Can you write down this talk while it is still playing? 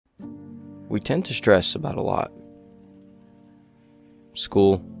We tend to stress about a lot.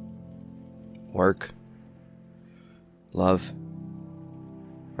 School, work, love,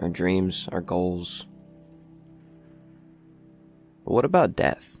 our dreams, our goals. But what about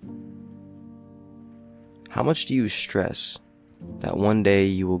death? How much do you stress that one day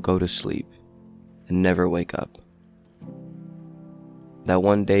you will go to sleep and never wake up? That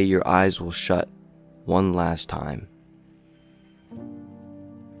one day your eyes will shut one last time?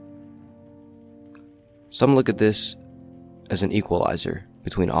 Some look at this as an equalizer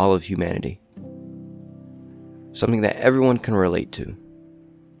between all of humanity, something that everyone can relate to.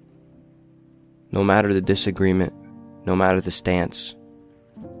 No matter the disagreement, no matter the stance,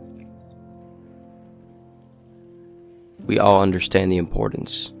 we all understand the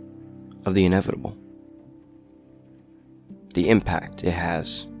importance of the inevitable, the impact it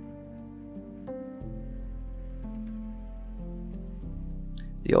has.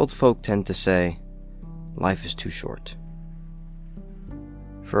 The old folk tend to say, life is too short.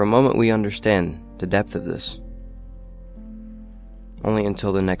 For a moment we understand the depth of this, only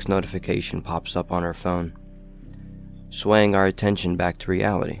until the next notification pops up on our phone, swaying our attention back to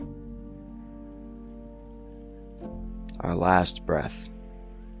reality. Our last breath.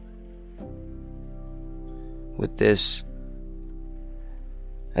 With this,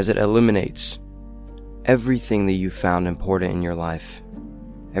 as it eliminates everything that you found important in your life,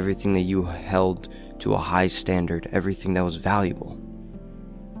 everything that you held to a high standard, everything that was valuable,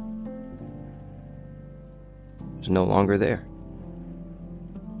 is no longer there.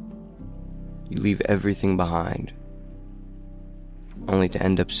 You leave everything behind, only to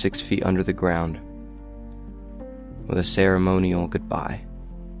end up 6 feet under the ground with a ceremonial goodbye.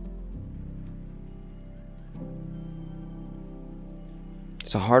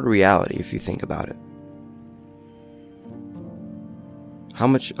 It's a hard reality if you think about it. How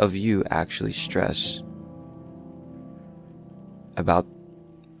much of you actually stress about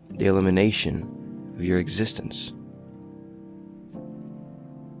the elimination of your existence?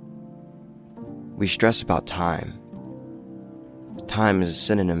 We stress about time. Time is a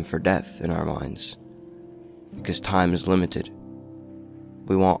synonym for death in our minds, because time is limited.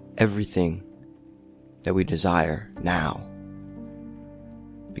 We want everything that we desire now,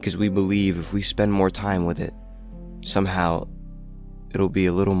 because we believe if we spend more time with it, somehow it'll be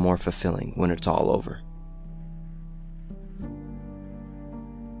a little more fulfilling when it's all over.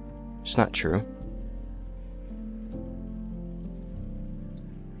 It's not true.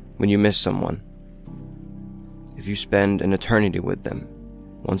 When you miss someone, if you spend an eternity with them,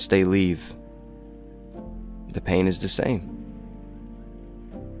 once they leave, the pain is the same.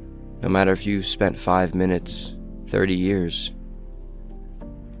 No matter if you spent 5 minutes, 30 years,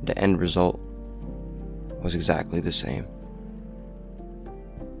 the end result was exactly the same.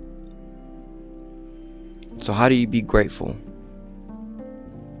 So how do you be grateful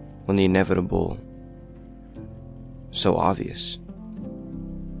when the inevitable is so obvious,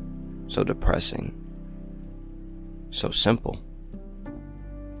 so depressing, so simple?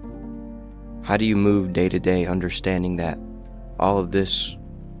 How do you move day to day understanding that all of this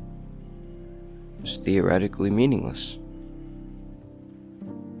is theoretically meaningless?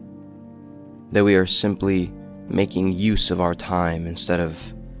 That we are simply making use of our time instead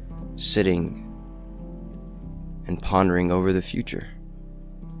of sitting and pondering over the future,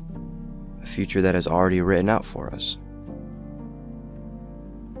 a future that is already written out for us.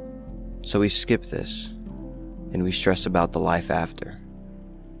 So we skip this, and we stress about the life after.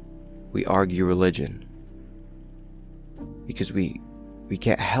 We argue religion, because we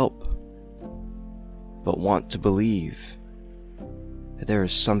can't help but want to believe that there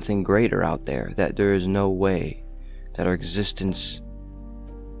is something greater out there, that there is no way that our existence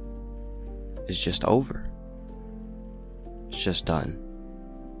is just over. It's just done.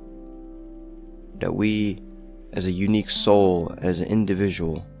 That we, as a unique soul, as an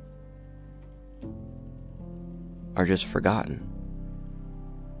individual, are just forgotten.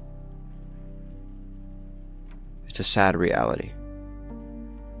 It's a sad reality.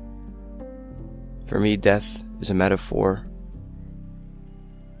 For me, death is a metaphor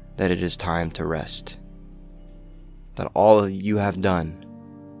that it is time to rest. That all you have done,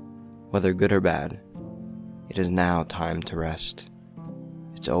 whether good or bad, it is now time to rest.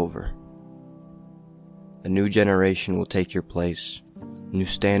 It's over. A new generation will take your place. New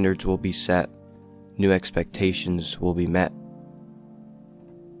standards will be set. New expectations will be met.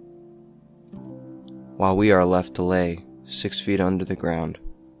 While we are left to lay 6 feet under the ground,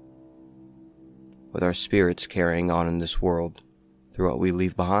 with our spirits carrying on in this world through what we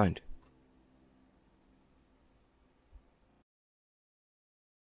leave behind.